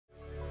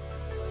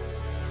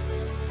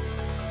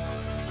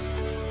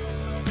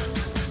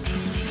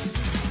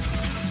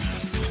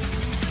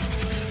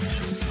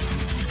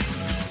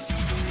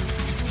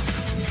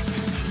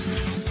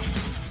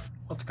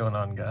going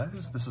on,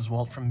 guys? This is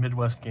Walt from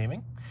Midwest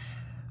Gaming.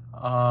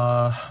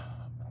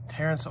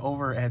 Terrence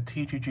over at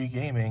TGG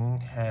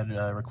Gaming had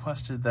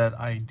requested that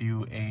I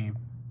do a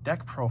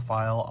deck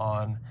profile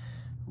on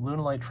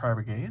Lunalight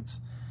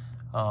Tri-Brigades.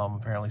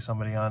 Apparently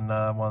somebody on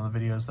one of the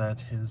videos that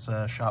his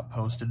shop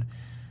posted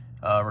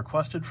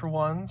requested for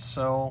one,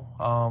 so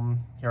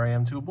here I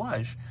am to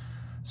oblige.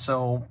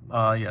 So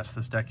yes,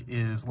 this deck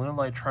is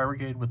Lunalight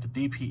Tri-Brigade with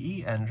the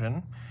DPE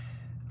engine.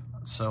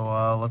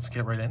 So let's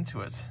get right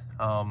into it.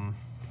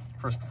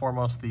 First and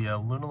foremost, the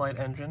Lunalight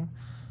engine,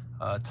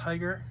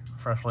 Tiger,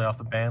 freshly off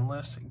the ban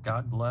list.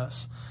 God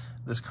bless.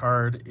 This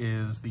card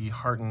is the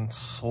heart and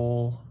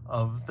soul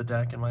of the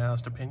deck, in my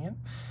honest opinion.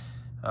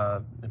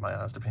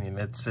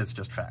 It's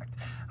just fact.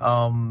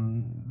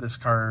 This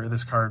card,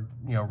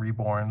 you know,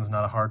 reborns,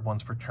 not a hard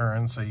once per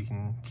turn, so you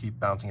can keep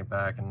bouncing it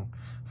back and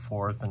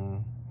forth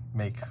and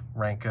make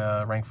rank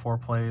 4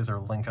 plays or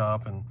link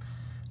up and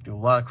do a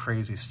lot of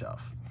crazy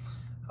stuff.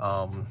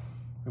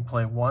 We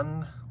play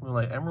 1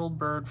 Lunalight Emerald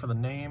Bird for the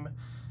name,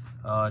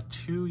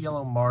 2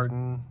 Yellow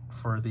Martin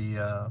for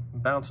the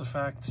bounce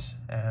effect,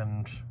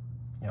 and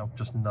you know,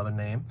 just another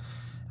name.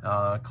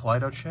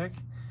 Kaleido Chick.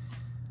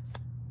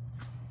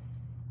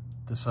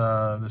 This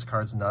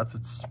card's nuts.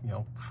 It's, you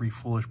know, free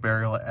Foolish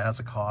Burial as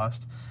a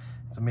cost.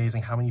 It's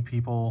amazing how many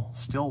people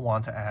still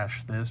want to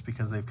ash this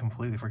because they've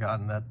completely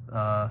forgotten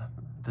that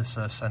this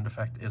send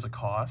effect is a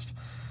cost.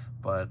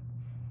 But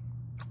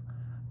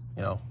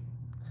you know,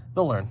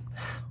 they'll learn,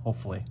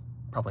 hopefully.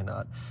 Probably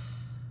not.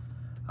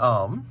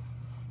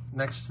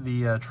 Next to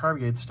the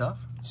Tri-Brigade stuff.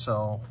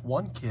 So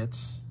 1 Kit,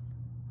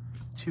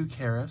 2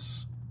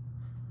 Karis,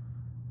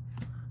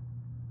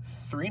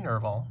 3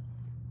 Nerval,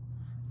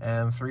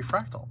 and 3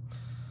 Fractal.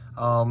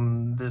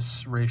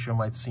 This ratio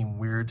might seem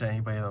weird to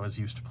anybody that was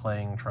used to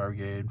playing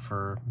Tri-Brigade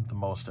for the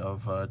most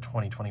of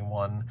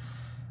 2021,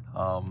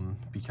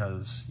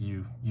 because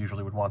you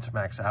usually would want to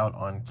max out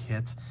on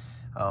Kit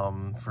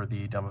for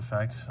the dumb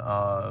effect.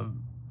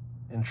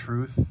 In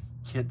truth,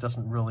 Kit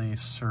doesn't really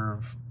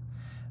serve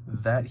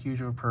that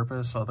huge of a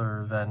purpose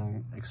other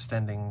than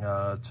extending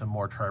to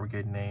more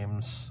Tri-Brigade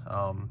names,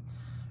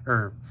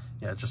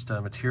 just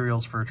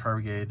materials for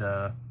Tri-Brigade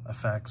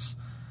effects,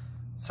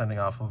 sending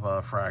off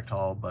of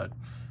Fractal, but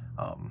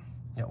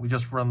you know, we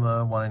just run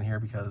the one in here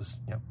because,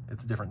 you know,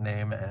 it's a different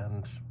name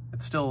and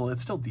it's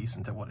still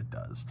decent at what it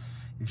does.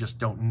 You just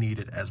don't need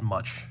it as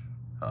much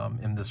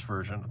in this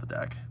version of the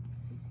deck.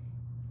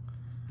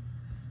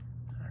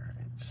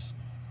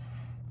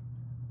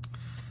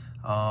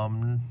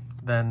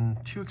 Then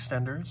 2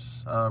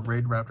 extenders,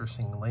 Raid Raptor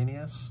Singing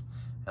Lanius,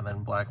 and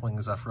then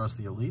Blackwing Zephyros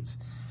the Elite.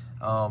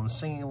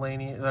 Singing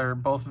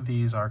Lanius, both of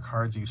these are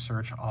cards you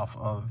search off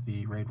of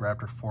the Raid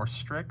Raptor Force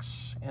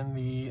Strix in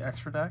the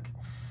extra deck.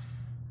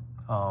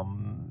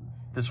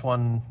 This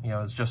one, you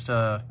know, is just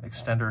a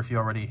extender if you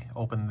already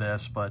opened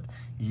this, but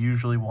you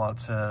usually want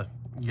to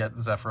get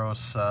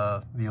Zephyros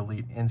the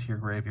Elite into your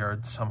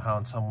graveyard somehow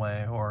in some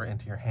way, or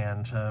into your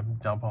hand to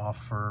dump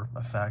off for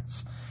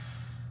effects.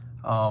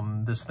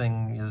 This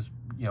thing is,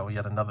 you know,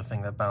 yet another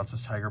thing that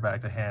bounces Tiger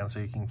back to hand, so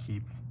you can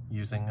keep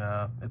using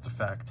its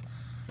effect.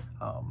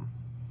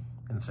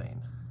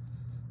 Insane.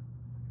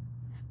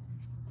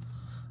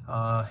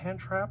 Hand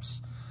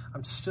traps.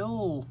 I'm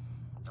still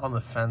on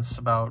the fence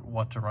about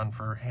what to run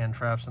for hand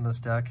traps in this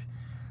deck,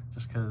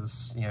 just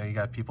because, you know, you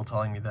got people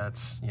telling me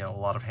that, you know, a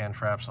lot of hand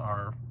traps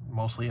are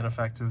mostly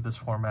ineffective this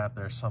format.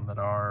 There's some that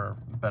are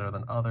better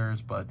than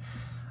others, but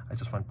I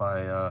just went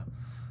by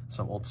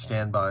some old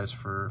standbys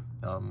for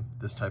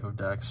this type of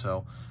deck.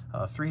 So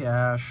 3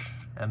 Ash,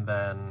 and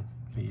then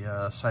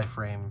the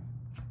Cyframe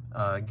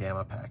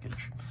Gamma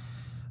package.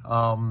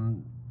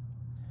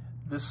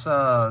 This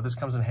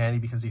comes in handy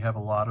because you have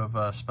a lot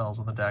of spells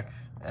on the deck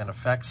and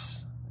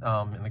effects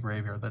in the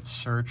graveyard that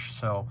search,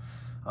 so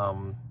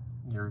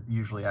you're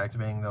usually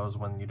activating those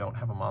when you don't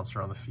have a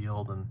monster on the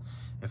field, and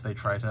if they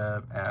try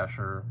to Ash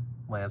or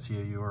Lancia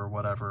you or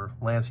whatever,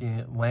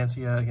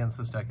 Lancia against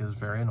this deck is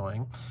very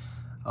annoying.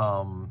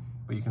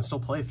 But you can still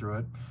play through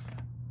it,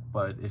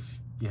 but if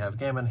you have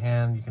Gamma in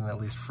hand, you can at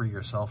least free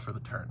yourself for the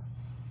turn.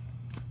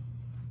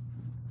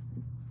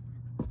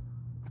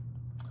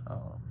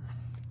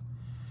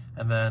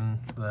 And then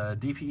the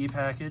DPE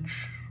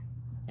package,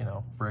 you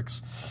know,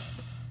 bricks.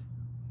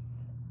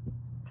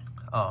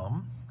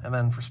 And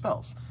then for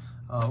spells,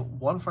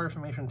 1 Fire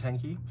Formation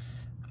Tenki.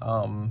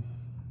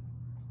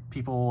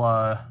 People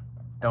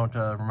don't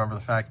remember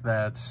the fact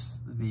that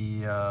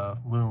the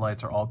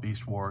Lunalights are all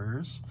Beast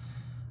Warriors.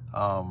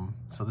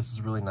 So this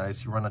is really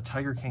nice. You run a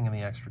Tiger King in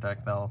the extra deck.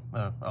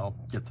 I'll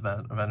get to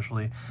that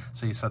eventually.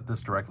 So you set this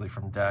directly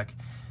from deck,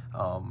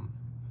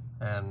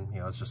 and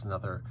you know, it's just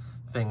another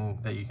thing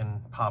that you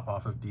can pop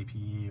off of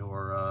DPE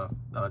or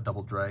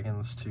Double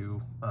Dragons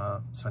to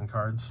send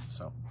cards.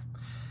 So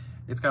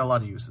it's got a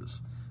lot of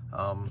uses.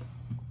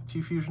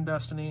 2 Fusion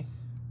Destiny,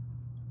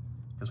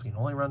 because we can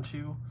only run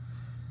 2.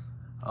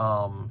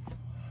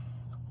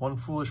 1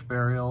 Foolish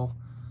Burial,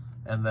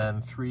 and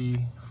then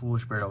 3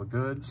 Foolish Burial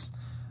Goods.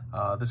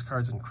 This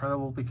card's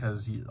incredible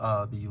because the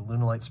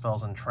Lunalight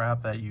spells and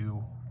trap that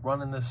you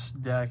run in this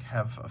deck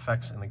have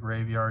effects in the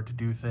graveyard to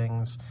do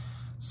things,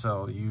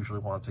 so you usually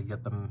want to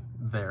get them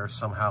there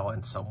somehow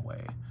in some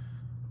way.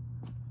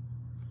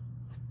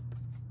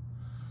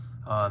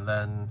 And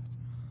then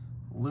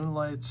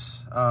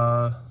Lunalight's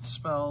I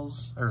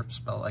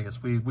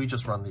guess we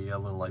just run the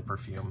Lunalight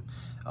Perfume.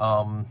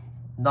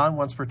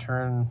 Non-once per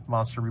turn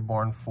monster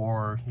reborn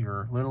for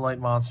your Lunalight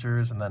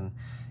monsters, and then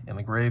in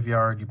the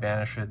graveyard you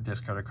banish it,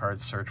 discard a card,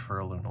 search for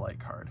a Lunalight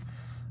card.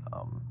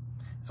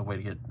 It's a way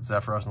to get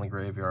Zephyros in the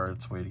graveyard,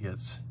 it's a way to get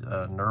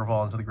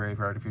Nerval into the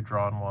graveyard if you've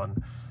drawn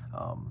one.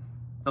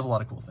 Does a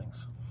lot of cool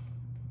things.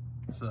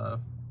 It's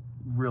a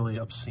really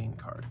obscene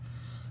card.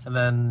 And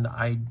then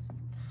I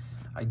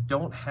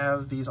don't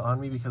have these on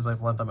me because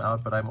I've lent them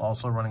out, but I'm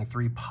also running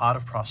 3 Pot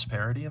of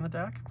Prosperity in the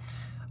deck.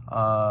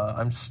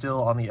 I'm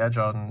still on the edge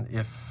on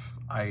if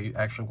I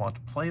actually want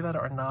to play that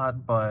or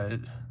not, but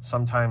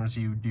sometimes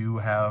you do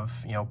have,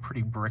 you know,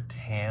 pretty bricked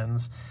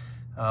hands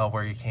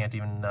where you can't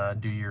even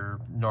do your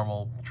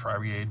normal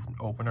Tri-Brigade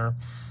opener.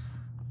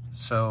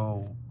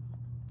 So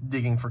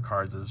digging for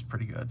cards is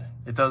pretty good.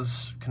 It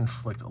does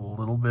conflict a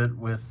little bit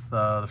with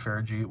the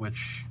Farragut,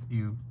 which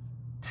you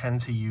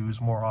tend to use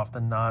more often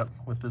than not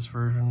with this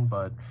version,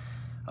 but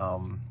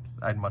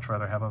I'd much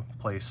rather have a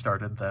play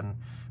started than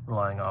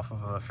relying off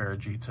of a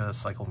Farragut to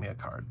cycle me a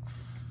card.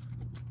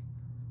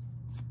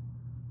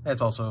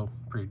 It's also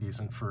pretty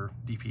decent for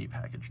DPE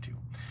package too.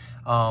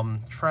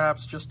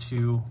 Traps, just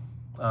 2.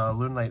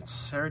 Lunalight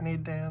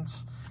Serenade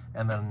Dance,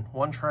 and then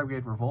 1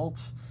 Tri-Brigade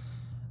Revolt.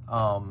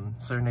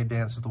 Serenade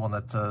Dance is the one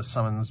that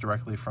summons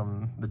directly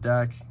from the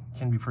deck.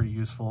 Can be pretty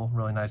useful,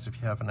 really nice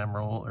if you have an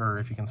Emerald, or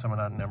if you can summon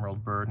out an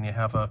Emerald Bird and you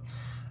have a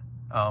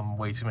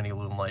way too many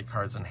Lunalight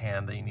cards in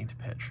hand that you need to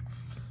pitch.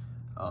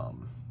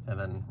 And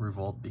then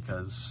Revolt,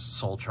 because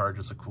Soul Charge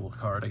is a cool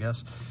card, I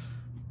guess.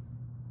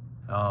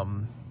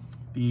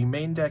 The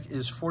main deck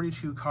is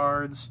 42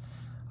 cards.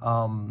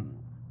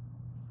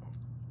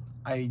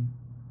 I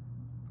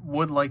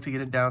would like to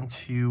get it down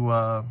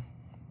to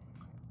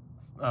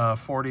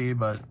 40,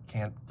 but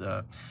can't.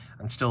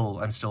 I'm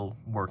still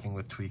working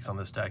with tweaks on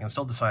this deck and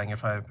still deciding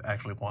if I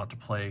actually want to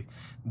play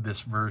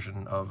this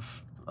version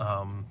of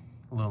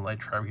Lunalight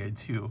Tri-Brigade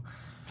 2.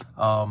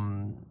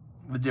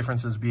 The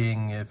differences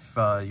being if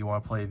you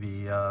want to play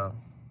the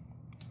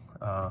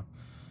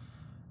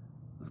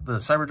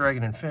Cyber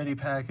Dragon Infinity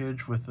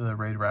package with the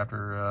Raid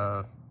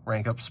Raptor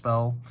rank up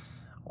spell,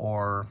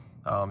 or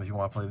if you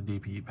want to play the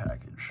DPE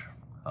package.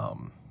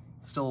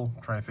 Still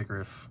trying to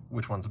figure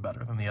which one's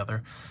better than the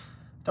other.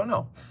 Don't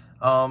know.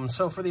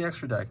 So for the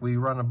extra deck, we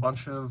run a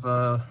bunch of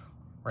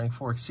rank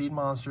 4 Exceed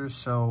monsters.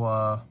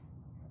 So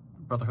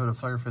Brotherhood of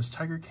Firefist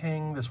Tiger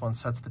King. This one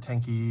sets the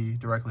Tenki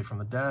directly from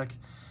the deck.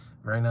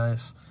 Very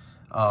nice.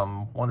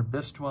 1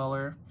 Abyss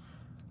Dweller.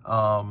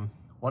 1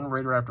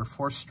 Raid Raptor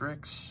Force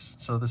Strix.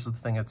 So this is the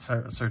thing that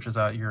searches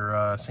out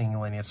your Singing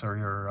Lanius or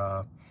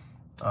your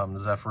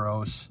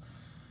Zephyros.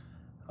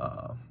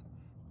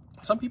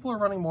 Some people are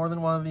running more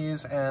than one of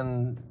these,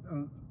 and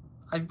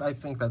I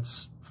think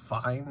that's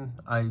fine.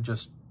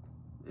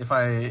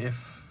 If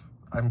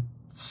I'm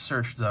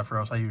searched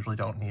Zephyros, I usually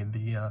don't need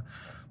the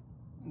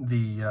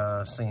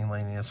Singing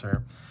Lanius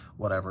or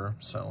whatever,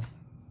 so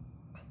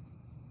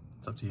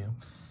it's up to you.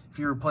 If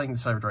you're playing the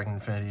Cyber Dragon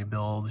Infinity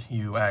build,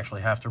 you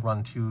actually have to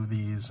run 2 of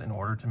these in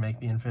order to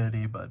make the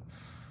Infinity, but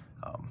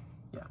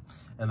yeah.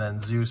 And then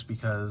Zeus,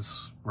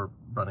 because we're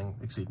running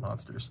Exceed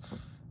monsters.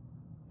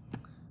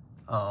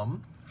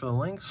 For the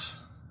links,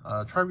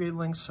 Tri-Brigade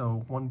links,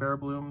 so 1 Bear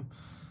Bloom,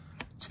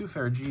 2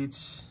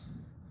 Farraguts,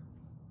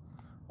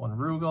 1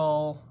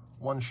 Rugal,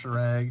 1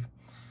 Shirag.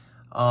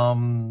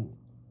 I've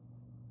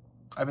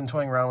been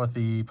toying around with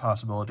the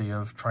possibility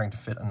of trying to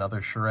fit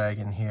another Shirag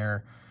in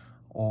here,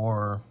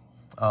 or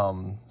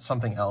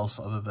something else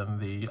other than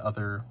the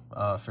other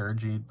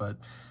Farragut, but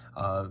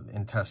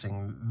in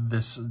testing,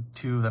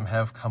 2 of them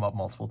have come up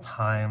multiple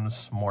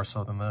times, more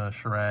so than the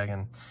Shirag,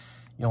 and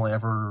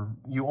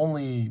you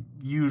only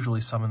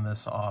usually summon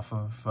this off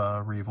of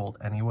Revolt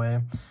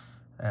anyway,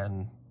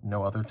 and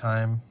no other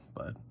time,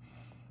 but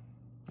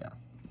yeah.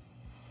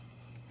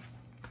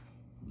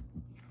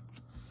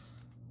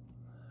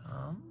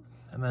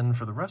 And then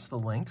for the rest of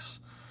the links,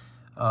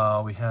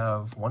 we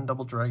have 1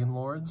 Double Dragon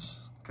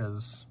Lords,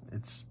 because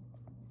it's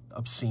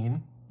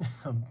obscene,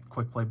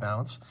 quick play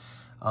bounce.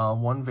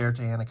 1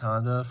 Verte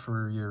Anaconda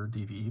for your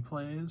DVE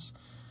plays.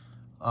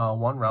 1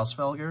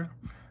 Rausvelger.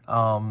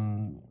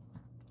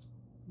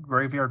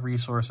 Graveyard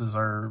resources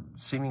are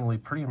seemingly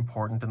pretty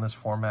important in this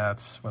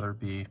format, whether it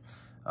be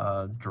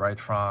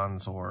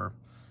Drytrons or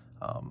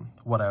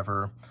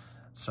whatever.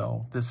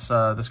 So this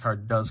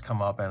card does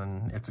come up,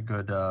 and it's a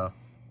good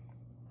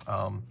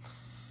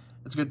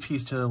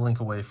piece to link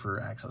away for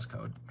access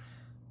code.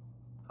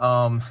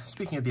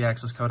 Speaking of the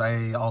access code,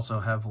 I also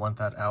have lent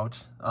that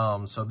out.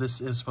 So this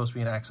is supposed to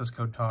be an access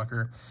code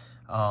talker.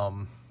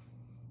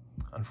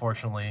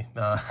 Unfortunately,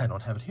 I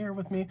don't have it here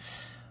with me.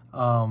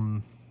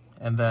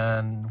 And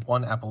then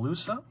 1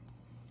 Appaloosa.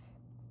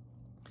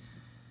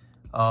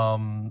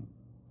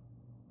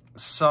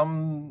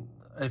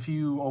 if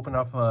you open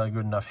up a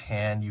good enough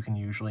hand, you can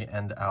usually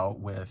end out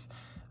with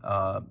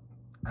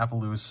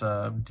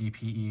Appaloosa,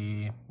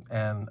 DPE,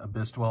 and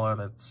Abyss Dweller.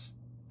 That's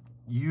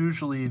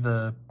usually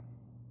the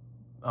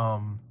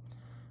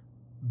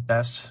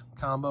best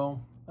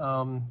combo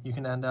you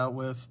can end out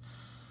with.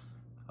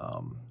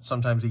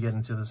 Sometimes you get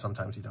into this,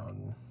 sometimes you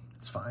don't.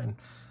 It's fine.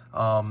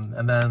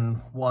 And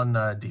then one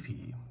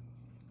DPE,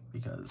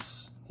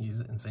 because he's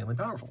insanely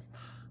powerful.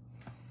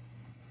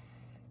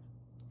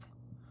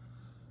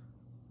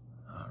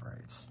 All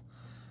right.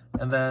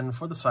 And then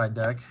for the side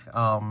deck,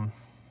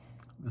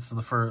 this is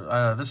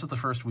the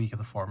first week of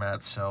the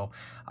format, so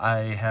I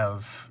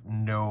have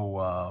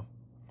no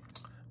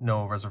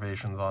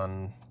reservations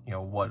on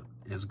what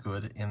is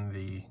good in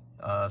the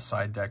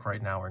side deck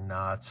right now or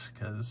not,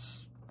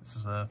 because this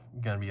is going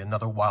to be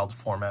another wild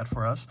format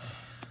for us.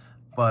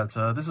 But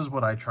this is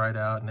what I tried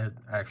out, and it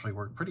actually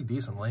worked pretty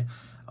decently.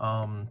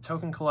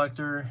 Token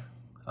collector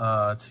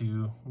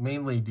to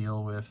mainly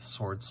deal with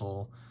Sword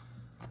Soul.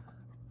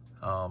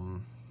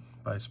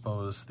 But I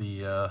suppose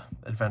the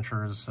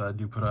adventurers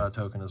do put out a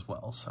token as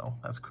well, so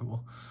that's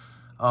cool.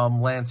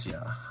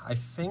 Lancia. I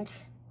think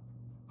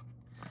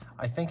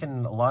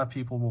and a lot of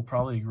people will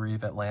probably agree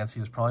that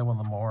Lancia is probably one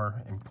of the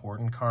more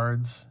important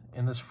cards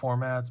in this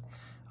format,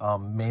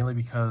 mainly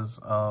because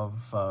of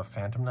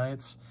Phantom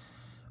Knights.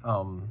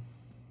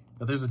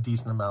 But there's a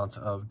decent amount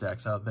of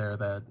decks out there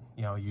that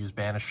use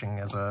banishing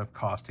as a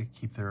cost to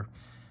keep their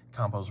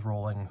combos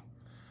rolling.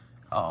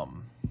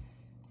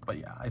 But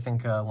yeah, I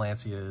think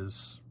Lancia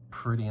is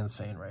pretty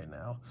insane right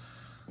now.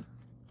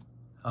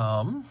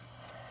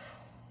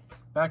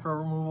 Back row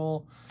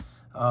removal,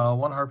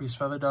 1 Harpy's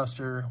Feather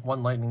Duster,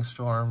 1 Lightning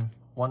Storm,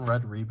 1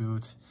 Red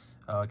Reboot,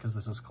 because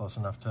this is close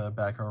enough to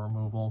back row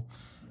removal,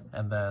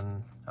 and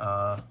then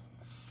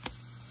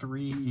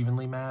 3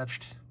 Evenly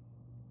Matched.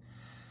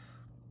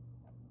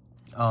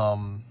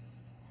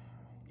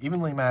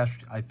 Evenly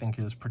Matched, I think,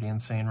 is pretty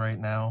insane right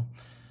now.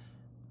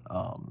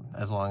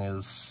 As long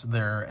as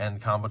their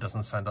end combo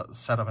doesn't set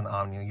up an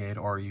Omni Negate,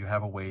 or you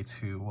have a way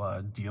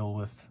to deal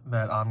with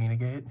that Omni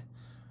Negate,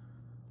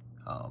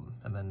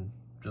 and then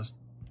just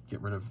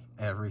get rid of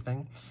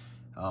everything.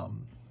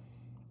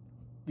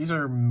 These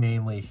are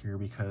mainly here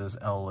because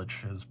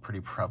Eldritch is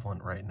pretty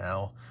prevalent right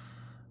now.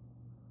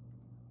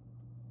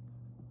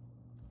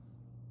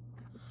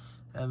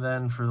 And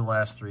then for the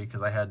last 3,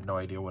 because I had no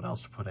idea what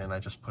else to put in, I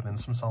just put in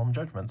some Solemn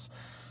Judgments.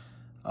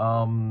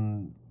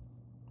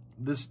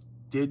 This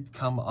did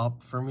come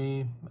up for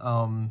me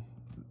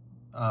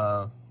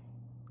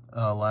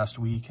last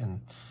week, and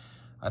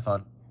I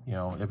thought,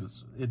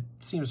 it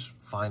seems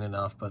fine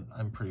enough, but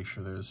I'm pretty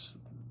sure there's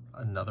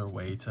another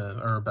way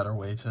or a better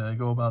way to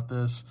go about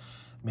this.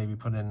 Maybe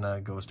put in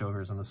Ghost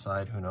Ogres on the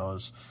side, who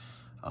knows.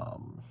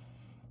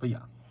 But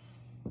yeah,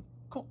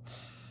 cool.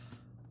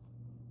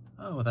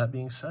 With that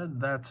being said,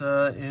 that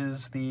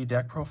is the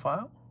deck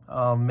profile.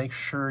 Make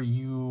sure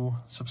you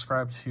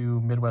subscribe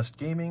to Midwest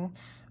Gaming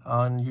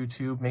on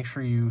YouTube. Make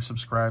sure you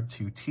subscribe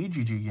to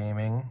TGG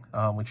Gaming,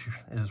 which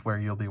is where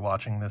you'll be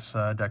watching this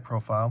deck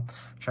profile.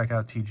 Check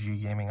out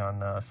TGG Gaming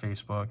on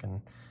Facebook,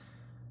 and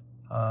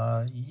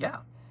yeah,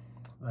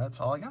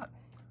 that's all I got.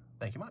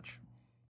 Thank you much.